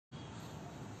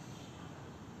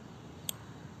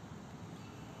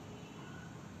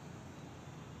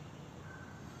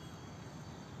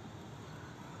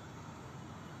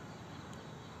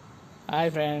Hi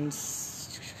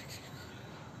friends,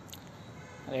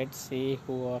 let's see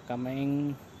who are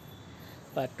coming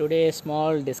for today's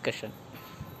small discussion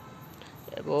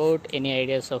about any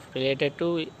ideas of related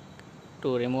to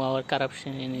remove our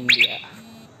corruption in India.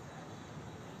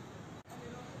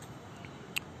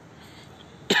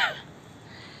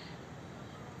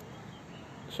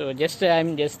 So just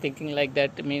I'm just thinking like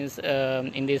that means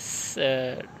in this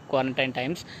quarantine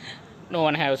times, no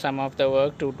one have some of the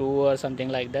work to do or something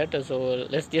like that. So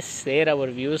let's just share our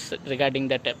views regarding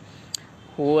that.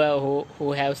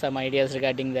 Who have some ideas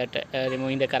regarding that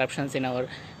removing the corruptions in our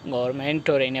government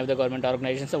or any of the government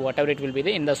organizations or whatever it will be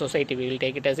in the society. We will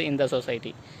take it as in the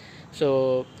society.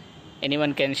 So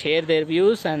anyone can share their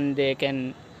views and they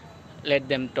can let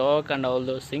them talk and all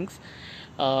those things.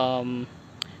 Um,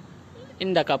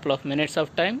 in the couple of minutes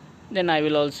of time, then I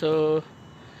will also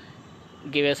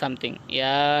give you something.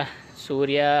 Yeah,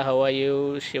 Surya, how are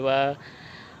you? Shiva,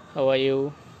 how are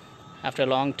you? After a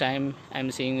long time,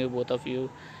 I'm seeing you both of you.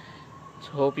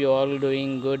 So hope you all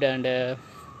doing good and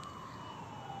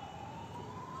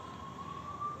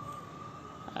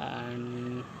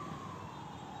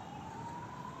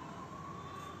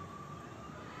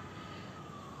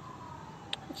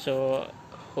so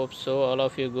hope so all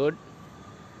of you good.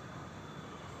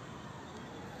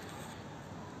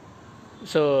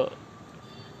 So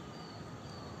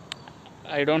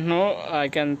I don't know. I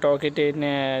can talk it in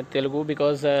Telugu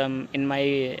because in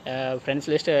my friends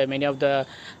list, many of the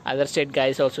other state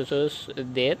guys also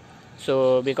there.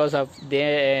 So because of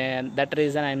that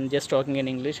reason, I'm just talking in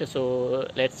English. So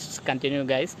let's continue,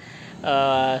 guys.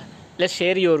 Uh, let's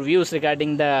share your views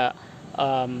regarding the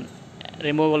um,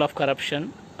 removal of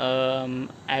corruption. I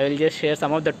will just share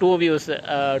some of the two views,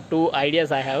 two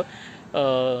ideas I have.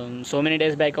 So many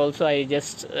days back also I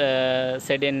just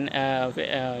said in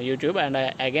YouTube, and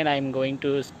again I'm going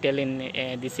to tell in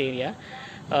this area.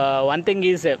 One thing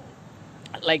is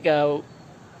like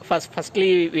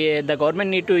firstly the government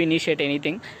need to initiate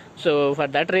anything. So for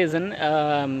that reason,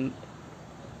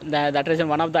 that reason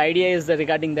one of the ideas is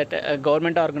regarding that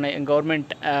government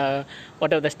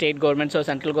whatever the state governments or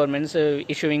central governments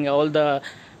issuing all the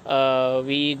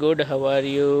we good, how are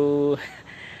you?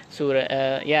 So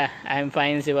yeah, I'm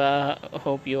fine, Siva.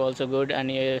 Hope you also good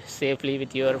and you safely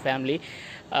with your family.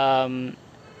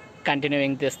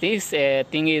 Continuing this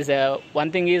thing is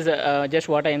one thing is just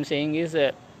what I am saying is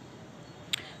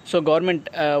so government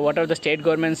whatever the state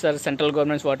governments or central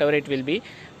governments whatever it will be,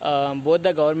 both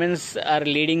the governments are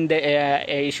leading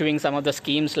the issuing some of the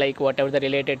schemes like whatever the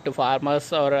related to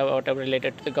farmers or whatever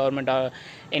related to the government or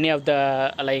any of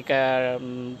the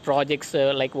projects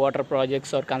like water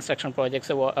projects or construction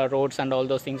projects, roads and all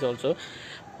those things also.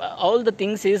 All the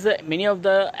things is many of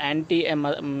the anti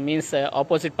means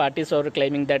opposite parties are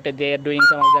claiming that they are doing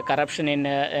some of the corruption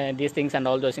in these things and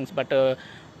all those things, but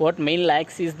what main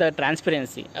lacks is the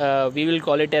transparency. We will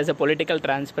call it as a political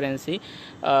transparency.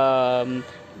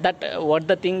 That what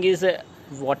the thing is,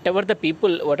 whatever the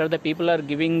people are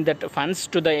giving that funds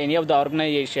to the any of the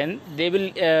organization, they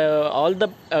will all the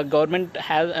governments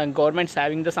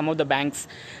having the some of the banks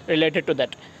related to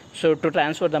that, so to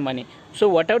transfer the money. So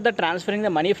whatever the transferring the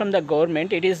money from the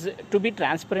government, it is to be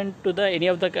transparent to the any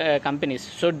of the companies.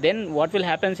 So then what will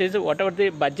happen is whatever the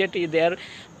budget they are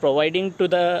providing to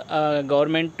the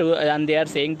government to, and they are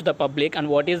saying to the public, and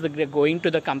what is the going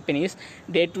to the companies,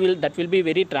 that will be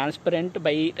very transparent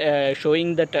by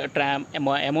showing that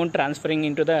amount transferring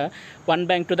into the one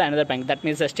bank to the another bank. That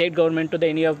means the state government to the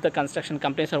any of the construction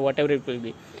companies or whatever it will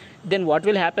be. Then what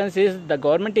will happen is the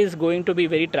government is going to be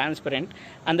very transparent.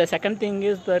 And the second thing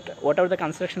is that whatever the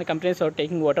construction companies are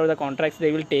taking, whatever the contracts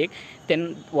they will take,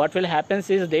 then what will happen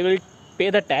is they will pay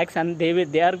the tax, and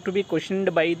they are to be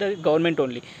questioned by the government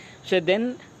only. So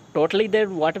then totally there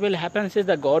what will happen is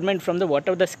the government from the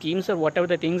whatever the schemes or whatever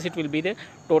the things it will be there,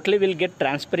 totally will get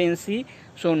transparency.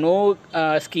 So no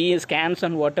scams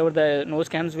and whatever the no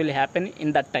scams will happen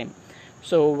in that time.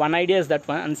 So one idea is that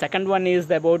one, and second one is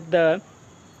about the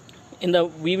in the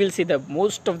we will see the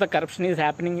most of the corruption is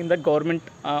happening in the government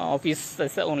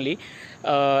offices only.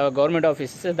 Government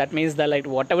offices, that means the like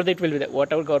whatever it will be,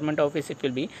 whatever government office it will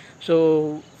be.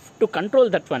 So to control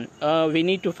that one, we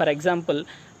need to, for example,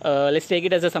 let's take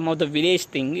it as some of the village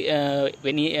thing.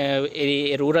 When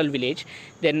a rural village,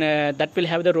 then that will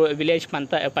have the village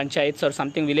panchayats or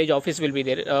something, village office will be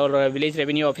there, or village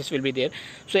revenue office will be there.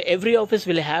 So every office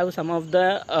will have some of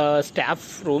the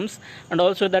staff rooms, and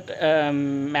also that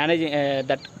managing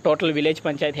that total village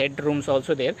panchayat head rooms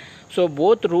also there. So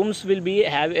both rooms will be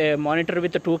have monitor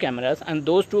with the two cameras, and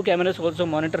those two cameras also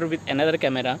monitor with another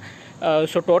camera.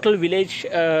 So total village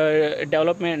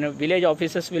development, village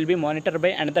offices will be monitored by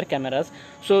another another cameras.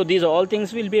 So these all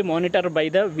things will be monitored by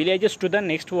the villages to the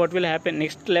next. What will happen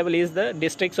next level is the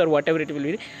districts or whatever it will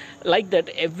be. Like that,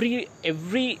 every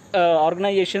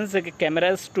organizations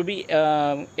cameras to be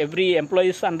every employee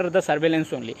is under the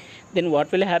surveillance only. Then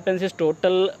what will happen is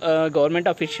total government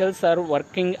officials are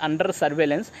working under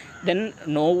surveillance. Then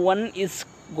no one is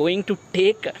going to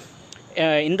take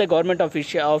in the government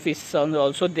office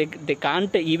also they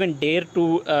can't even dare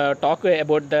to talk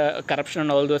about the corruption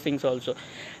and all those things also.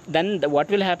 Then what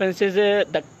will happen is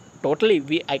the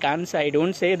totally I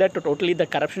don't say that totally the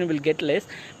corruption will get less,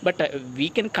 but we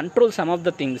can control some of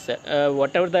the things,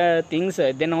 whatever the things.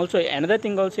 Then also another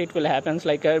thing also it will happen,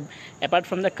 like apart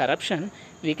from the corruption,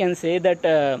 we can say that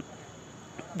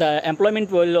the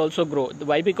employment will also grow.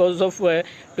 Why? Because of to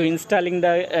installing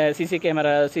the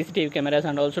CCTV cameras,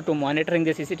 and also to monitoring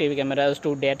the CCTV cameras,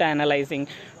 to data analyzing,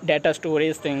 data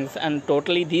storage things, and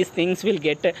totally these things will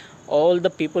get all the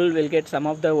people will get some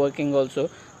of the working also.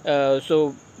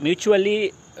 So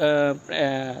mutually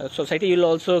society will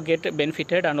also get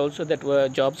benefited, and also that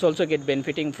jobs also get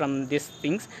benefiting from these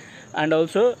things, and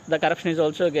also the corruption is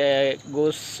also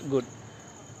goes good.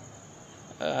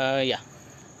 Yeah,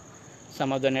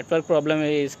 some of the network problem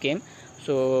is came,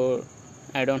 so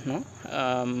I don't know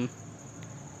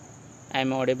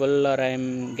I'm audible or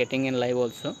I'm getting in live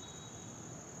also.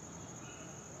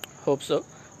 Hope so.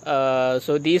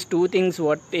 So these two things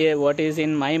what is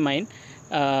in my mind,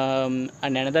 and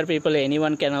another people,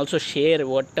 anyone can also share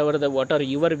what are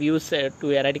your views to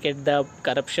eradicate the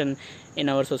corruption in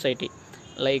our society.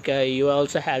 Like you are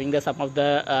also having some of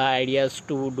the ideas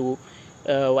to do.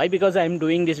 Why? Because I am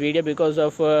doing this video because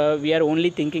of we are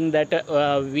only thinking that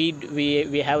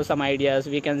we have some ideas,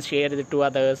 we can share it to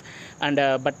others, and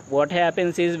but what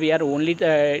happens is we are only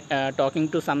talking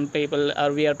to some people,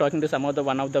 or we are talking to some of the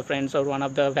one of the friends or one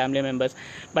of the family members,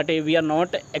 but we are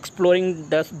not exploring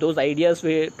those ideas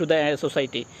to the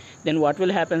society. Then what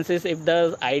will happen is, if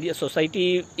the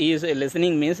society is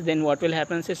listening means, then what will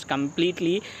happen is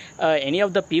completely any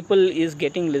of the people is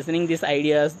getting listening these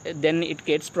ideas, then it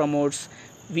gets promotes.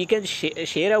 We can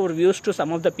share our views to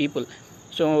some of the people,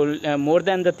 so more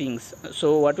than the things.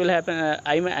 So what will happen,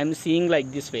 I'm seeing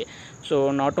like this way.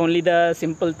 So not only the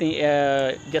simple thing,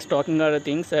 just talking about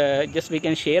things, just we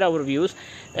can share our views.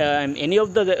 Any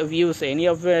of the views, any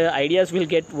of the ideas will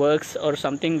get works, or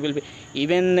something will be.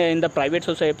 Even in the private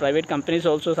society, private companies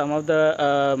also, some of the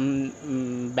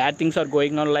bad things are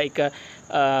going on, like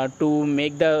to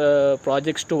make the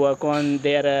projects to work on,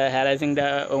 they are harassing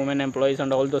the women employees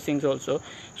and all those things also.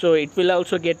 So it will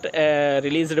also get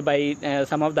released by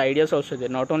some of the ideas also there.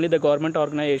 Not only the government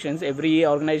organizations, every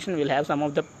organization will have some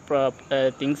of the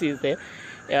things is there.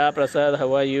 Yeah, Prasad,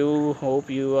 how are you? Hope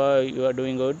you are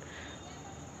doing good.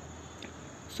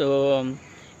 So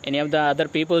any of the other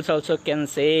peoples also can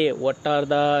say what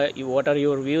are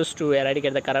your views to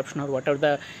eradicate the corruption, or what are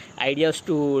the ideas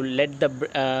to let the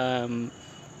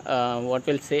what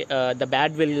will say the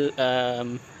bad will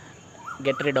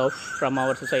get rid of from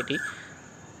our society.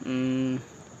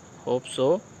 Hope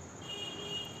so.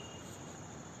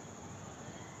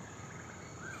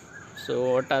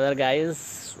 So what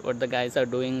the guys are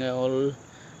doing all.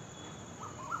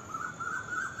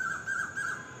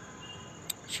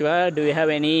 Shiva, do you have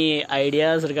any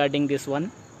ideas regarding this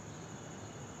one?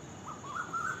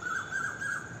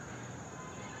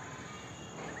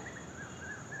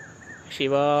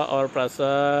 Shiva or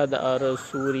Prasad or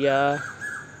Surya,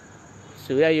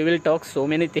 you will talk so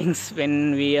many things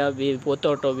when we both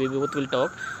will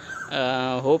talk.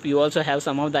 Hope you also have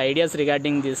some of the ideas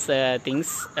regarding these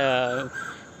things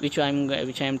which I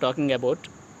am talking about.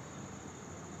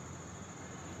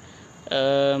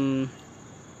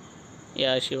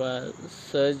 Yeah, Shiva,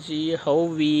 Sergi, how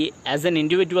we as an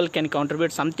individual can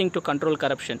contribute something to control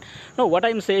corruption. No, what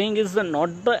I'm saying is not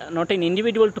an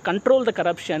individual to control the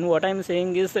corruption. What I'm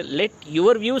saying is let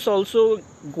your views also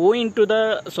go into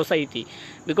the society,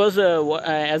 because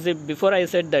before I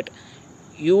said that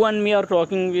you and me are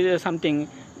talking with something.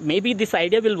 Maybe this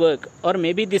idea will work, or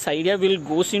maybe this idea will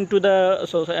goes into the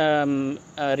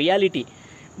reality,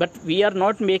 but we are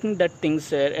not making that things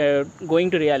going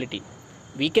to reality.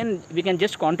 We can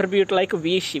just contribute, like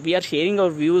we are sharing our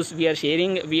views, we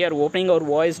are opening our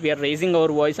voice, we are raising our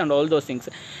voice, and all those things.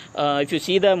 If you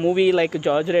see the movie like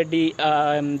George Reddy,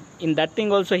 in that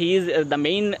thing also, he is the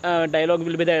main dialogue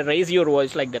will be the raise your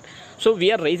voice, like that. So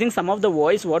we are raising some of the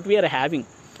voice what we are having.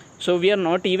 So we are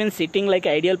not even sitting like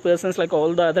ideal persons like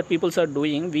all the other peoples are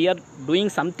doing. We are doing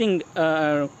something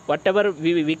whatever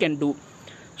we can do.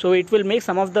 So it will make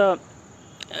some of the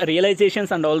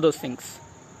realizations and all those things.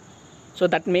 So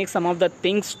that makes some of the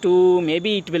things to,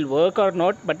 maybe it will work or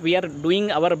not, but we are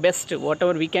doing our best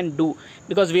whatever we can do,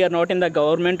 because we are not in the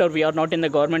government, or we are not in the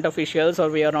government officials, or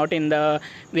we are not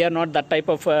that type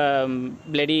of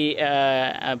bloody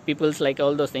peoples like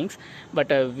all those things. But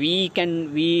we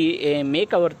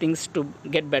make our things to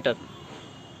get better.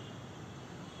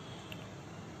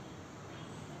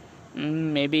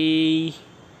 Maybe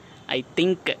I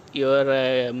think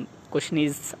your question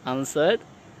is answered.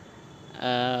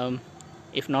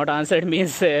 If not answered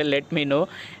means let me know,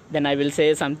 then I will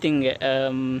say something.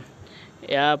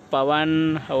 Yeah,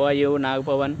 Pawan, how are you? Nag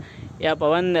Pawan. Yeah,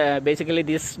 Pawan, basically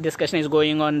this discussion is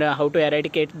going on how to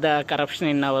eradicate the corruption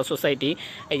in our society.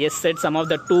 I just said some of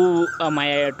the two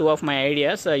of my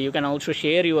ideas. You can also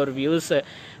share your views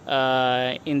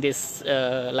in this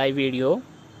live video,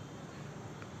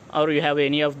 or you have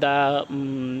any of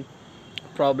the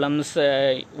problems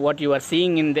what you are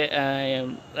seeing in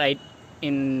the right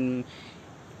in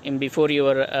before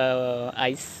your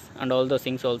eyes, and all those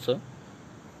things also.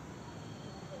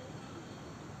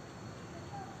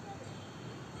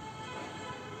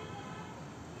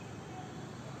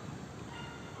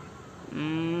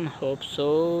 Hope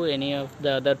so. Any of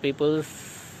the other people's?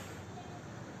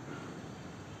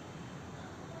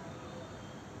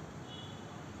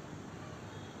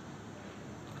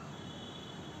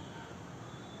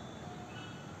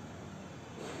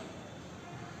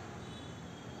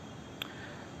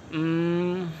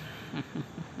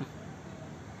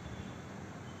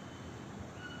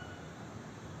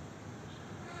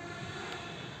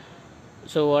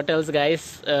 So what else,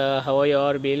 guys? How are you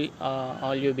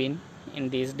all you been in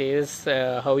these days?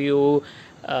 How you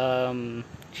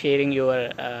sharing your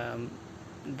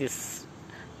this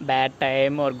bad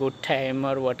time or good time,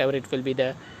 or whatever it will be,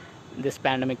 this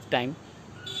pandemic time?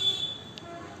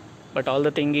 But all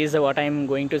the thing is, what I'm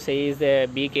going to say is,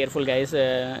 be careful, guys.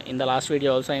 In the last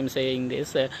video also I'm saying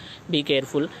this, be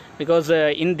careful, because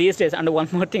in these days, and one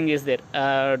more thing is there,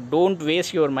 don't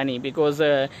waste your money, because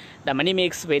the money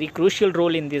makes very crucial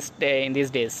role in these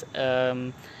days.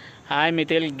 Hi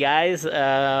Mithil, guys.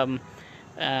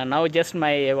 Now just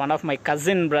one of my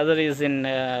cousin brother is in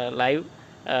live.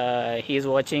 He is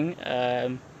watching.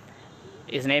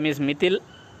 His name is Mithil.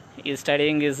 He is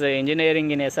studying his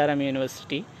engineering in SRM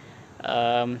University.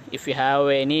 If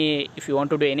you want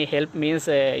to do any help, means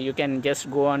you can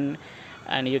just go on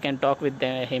and you can talk with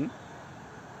him.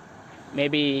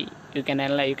 Maybe you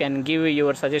can give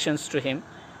your suggestions to him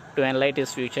to enlighten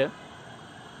his future.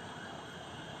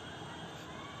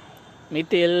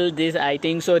 Mithil, this I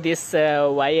think so. This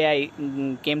why I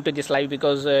came to this live,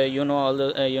 because all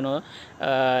the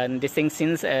this thing,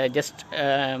 since just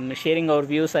sharing our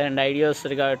views and ideas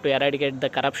regard to eradicate the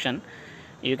corruption.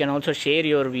 You can also share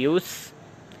your views.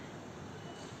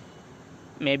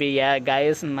 Maybe, yeah,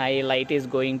 guys, my light is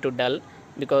going to dull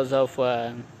because of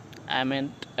I'm at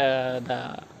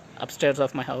the upstairs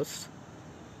of my house.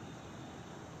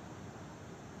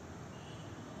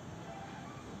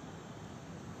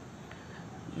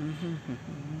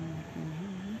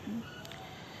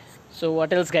 So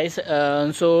what else, guys?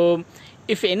 So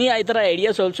if any other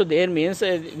ideas also there, means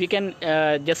we can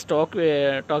just talk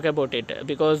about it,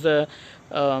 because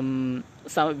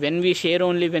when we share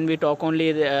only, when we talk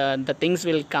only, the things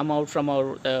will come out from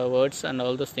our words and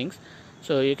all those things.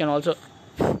 So you can also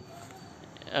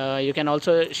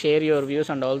share your views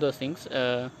and all those things.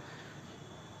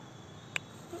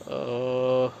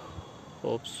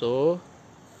 Hope so.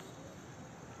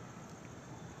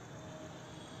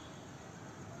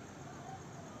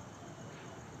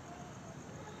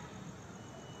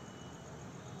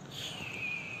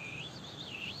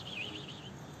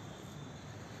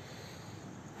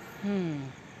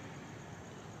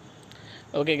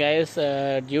 Okay, guys,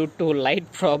 due to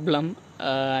light problem,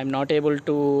 I'm not able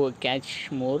to catch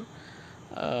more,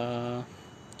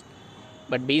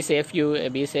 but be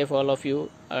safe, all of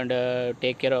you, and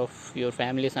take care of your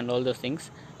families and all those things,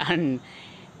 and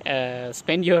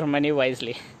spend your money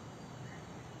wisely.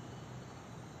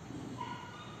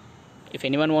 If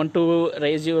anyone want to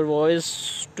raise your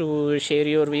voice to share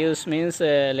your views, means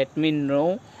let me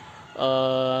know.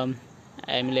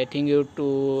 I'm letting you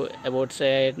to about,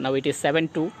 say, now it is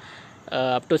 7:02,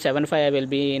 up to 7:05 I will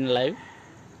be in live.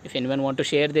 If anyone want to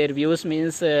share their views,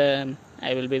 means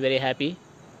I will be very happy.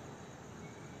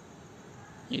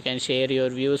 You can share your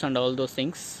views and all those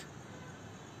things.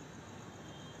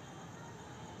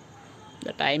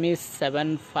 The time is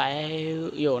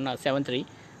 7:05, no, 7:03.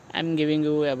 I'm giving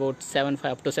you about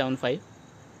 7:05 up to 7:05.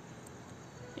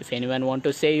 If anyone want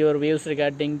to say your views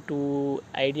regarding to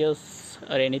ideas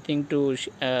or anything to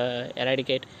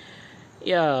eradicate,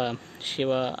 Yeah,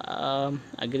 Shiva,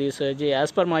 agrees.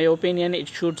 As per my opinion, it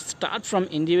should start from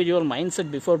individual mindset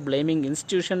before blaming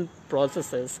institution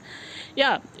processes.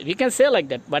 Yeah, we can say like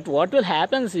that. But what will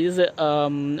happen is,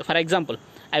 for example,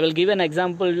 I will give an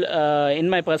example in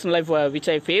my personal life which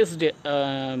I faced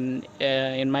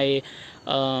in my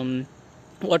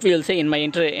what we will say in my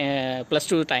plus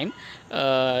 2 time.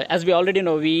 As we already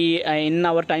know, we in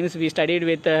our times we studied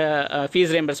with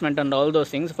fees reimbursement and all those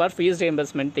things. For fees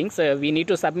reimbursement things, we need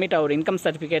to submit our income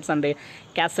certificates and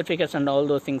caste certificates and all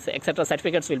those things, etc.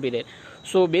 Certificates will be there.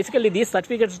 So basically these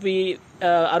certificates we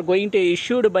are going to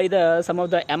issued by the some of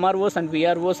the MROs and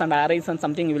VROs and RIs and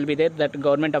something will be there, that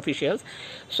government officials.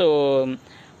 So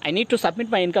I need to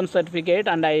submit my income certificate,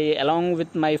 and I, along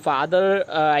with my father,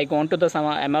 I gone to the some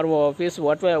MRO office.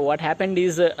 What happened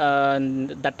is that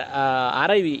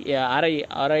RI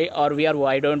or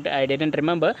VRO, I didn't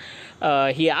remember.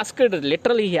 He asked,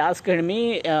 literally he asked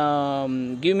me,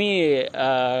 give me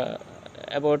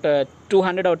about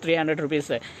 200 or 300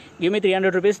 rupees. Give me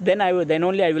 300 rupees, then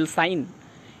only I will sign.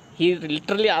 He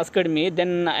literally asked me.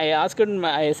 Then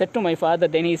I said to my father.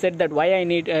 Then he said that why I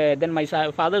need. Then my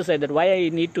father said that why I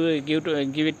need to give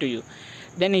it to you.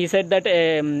 Then he said that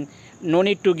no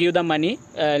need to give the money.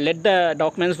 Let the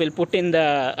documents will put in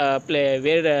the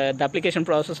where the application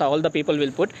process. All the people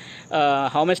will put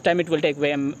how much time it will take.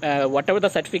 Whatever the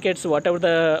certificates, whatever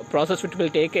the process it will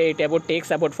take,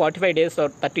 takes about 45 days or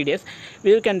 30 days.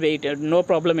 We can wait. No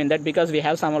problem in that, because we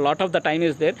have a lot of the time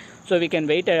is there, so we can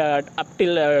wait up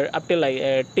till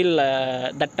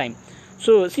that time.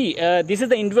 So see, this is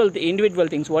the individual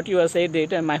things. What you have said,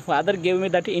 that my father gave me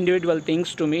that individual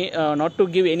things to me, not to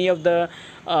give any of the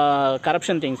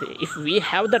corruption things. If we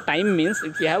have the time means,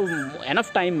 if we have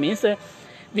enough time means,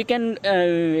 we can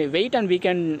wait and we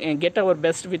can get our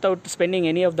best without spending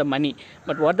any of the money.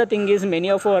 But what the thing is, many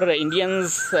of our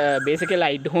Indians, basically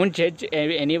I don't judge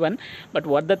anyone, but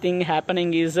what the thing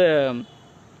happening is.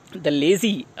 The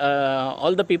lazy,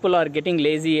 all the people are getting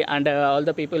lazy, and all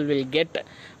the people will get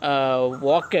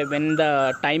walk when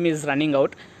the time is running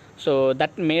out. So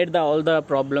that made all the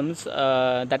problems,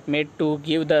 that made to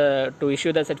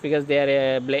issue the certificates. They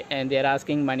are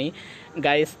asking money.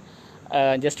 Guys,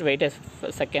 just wait a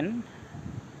second.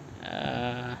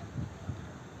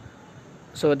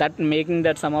 So that making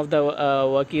that some of the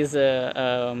work is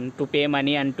to pay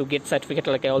money and to get certificate,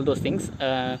 like all those things.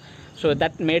 So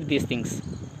that made these things.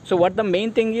 So what the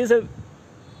main thing is,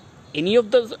 any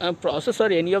of the process or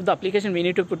any of the application we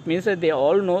need to put means, they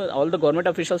all know, all the government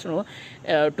officials know,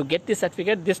 to get this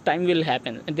certificate, this time will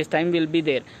happen, this time will be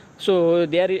there. So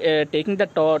they are taking the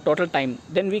total time.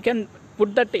 Then we can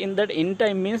put that in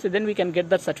time means, then we can get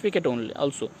that certificate only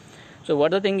also. So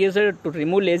what the thing is, to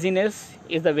remove laziness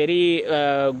is the very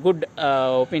good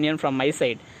opinion from my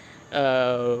side.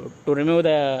 To remove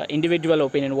the individual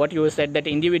opinion, what you said, that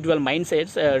individual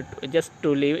mindsets, just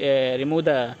to remove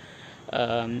the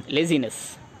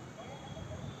laziness.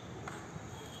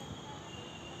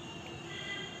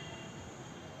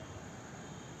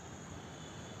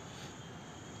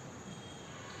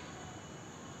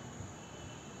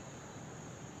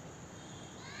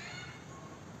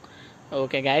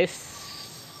 Okay,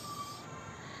 guys,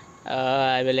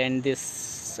 I will end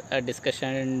this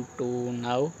discussion to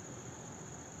now.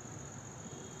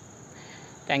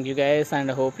 Thank you, guys, and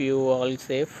I hope you all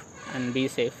safe and be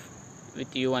safe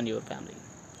with you and your family.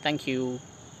 Thank you.